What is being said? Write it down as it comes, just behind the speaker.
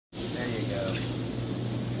There you go.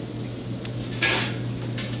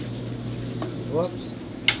 Whoops.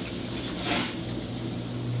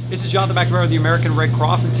 This is Jonathan McNamara of the American Red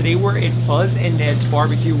Cross, and today we're at Buz and Ned's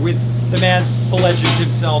barbecue with the man, the legend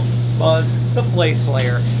himself, Buz, the Flay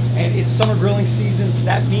Slayer. And it's summer grilling season, so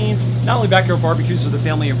that means not only backyard barbecues with the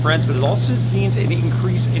family and friends, but it also means an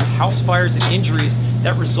increase in house fires and injuries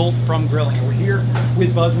that result from grilling. And we're here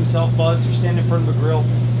with Buz himself. Buz, you're standing in front of the grill.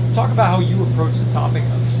 Talk about how you approach the topic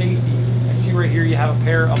of safety. I see right here you have a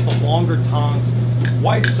pair of the longer tongs.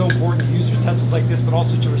 Why is it so important to use utensils like this, but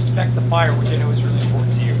also to respect the fire, which I know is really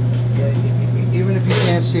important to you? Yeah, even if you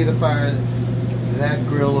can't see the fire, that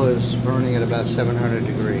grill is burning at about 700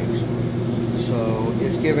 degrees. So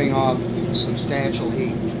it's giving off substantial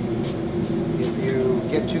heat. If you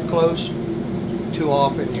get too close, too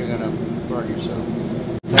often, you're going to burn yourself.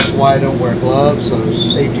 That's why I don't wear gloves,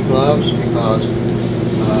 those safety gloves, because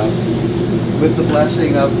with the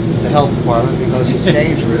blessing of the health department, because it's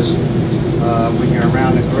dangerous when you're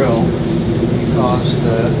around a grill, because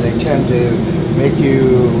they tend to make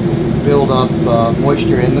you build up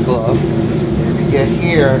moisture in the glove. And if you get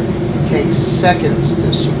here, it takes seconds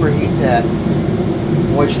to superheat that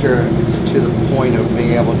moisture to the point of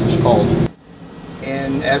being able to scald.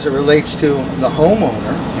 And as it relates to the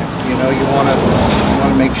homeowner, you know, you want to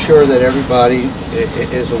make sure that everybody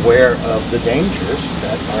is aware of the dangers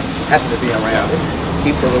that happen to be around it.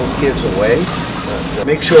 Keep the little kids away.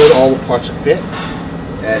 Make sure that all the parts are fit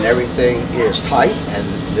and everything is tight and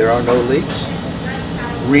there are no leaks.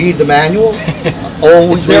 Read the manual.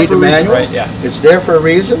 Always read the manual. Right? Yeah. It's there for a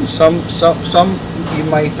reason. Some you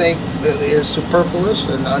might think is superfluous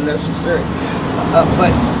and unnecessary,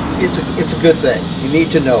 but it's a good thing. You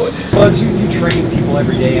need to know it. Buz, you train people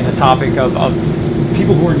every day in the topic of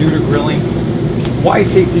people who are new to grilling. Why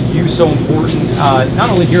is safety to you so important? Not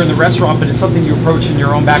only here in the restaurant, but it's something you approach in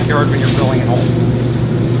your own backyard when you're grilling at home.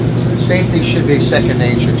 Safety should be second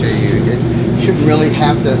nature to you. You shouldn't really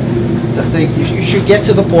have to think. You should get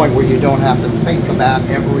to the point where you don't have to think about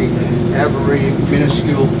every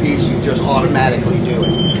minuscule piece. You just automatically do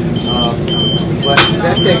it. But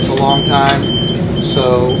that takes a long time.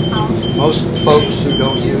 So most folks who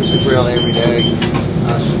don't use the grill every day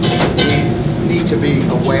need to be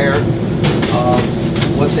aware of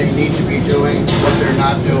what they need to be doing, what they're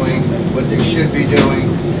not doing, what they should be doing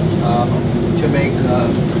to make the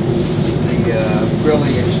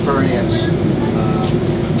grilling experience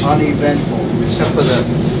uneventful, except for the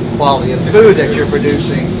quality of the food that you're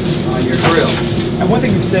producing on your grill. And one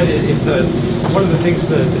thing you've said is one of the things,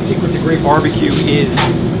 the secret to great barbecue is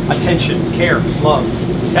attention, care, love.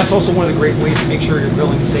 That's also one of the great ways to make sure your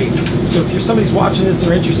grilling is safe. So if somebody's watching this,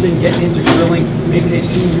 they're interested in getting into grilling, maybe they've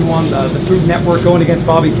seen you on the Food Network going against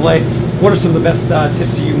Bobby Flay, what are some of the best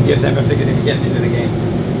tips you can give them if they're going to be getting into the game?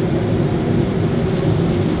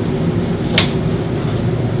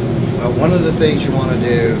 Well, one of the things you want to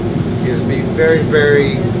do is be very,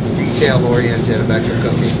 very detail-oriented about your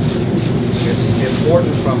cooking. It's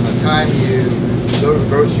important from the time you go to the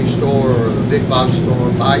grocery store or the big box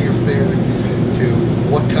store, buy your food, to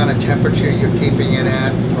what kind of temperature you're keeping it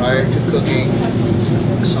at prior to cooking.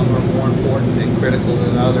 Some are more important and critical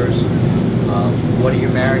than others. What are you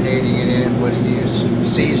marinating it in? What are you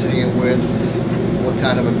seasoning it with? What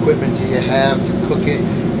kind of equipment do you have to cook it?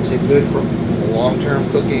 Is it good for long-term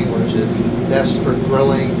cooking, or is it best for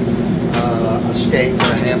grilling a steak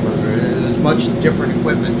or a hamburger? There's much different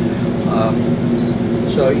equipment.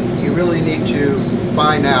 So you really need to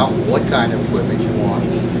find out what kind of equipment you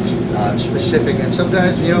want, specific. And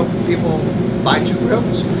sometimes, you know, people buy two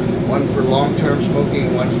grills, one for long-term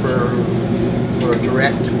smoking, one for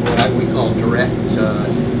direct, what we call direct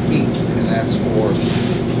heat, and that's for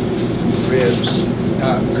ribs.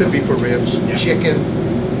 Could be for ribs. Yeah. Chicken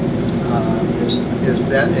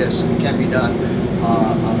is can be done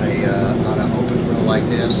on an open grill like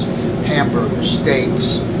this. Hamburgers,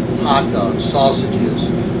 steaks, hot dogs, sausages.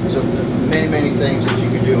 So many things that you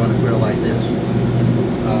can do on a grill like this.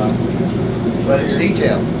 But it's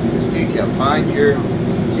detailed. It's detailed. Find your.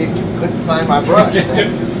 See, couldn't find my brush.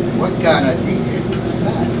 What kind of detail is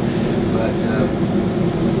that? But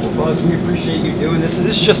well, Buz, we appreciate you doing this.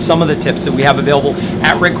 This is just some of the tips that we have available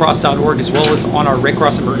at redcross.org, as well as on our Red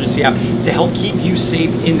Cross Emergency app, to help keep you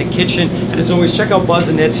safe in the kitchen. And as always, check out Buz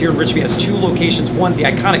and Ned's here in Richmond. It has two locations, one, the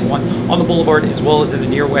iconic one, on the Boulevard, as well as in the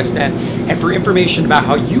near West End. And for information about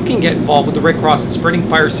how you can get involved with the Red Cross in spreading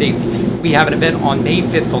fire safety, we have an event on May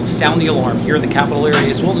 5th called Sound the Alarm here in the capital area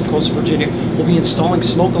as well as in coastal Virginia. We'll be installing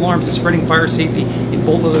smoke alarms and spreading fire safety in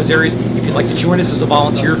both of those areas. If you'd like to join us as a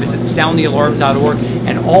volunteer, visit soundthealarm.org.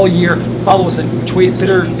 And all year, follow us on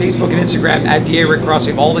Twitter, Facebook, and Instagram at VA Red Cross.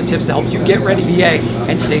 We have all the tips to help you get ready VA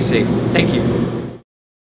and stay safe. Thank you.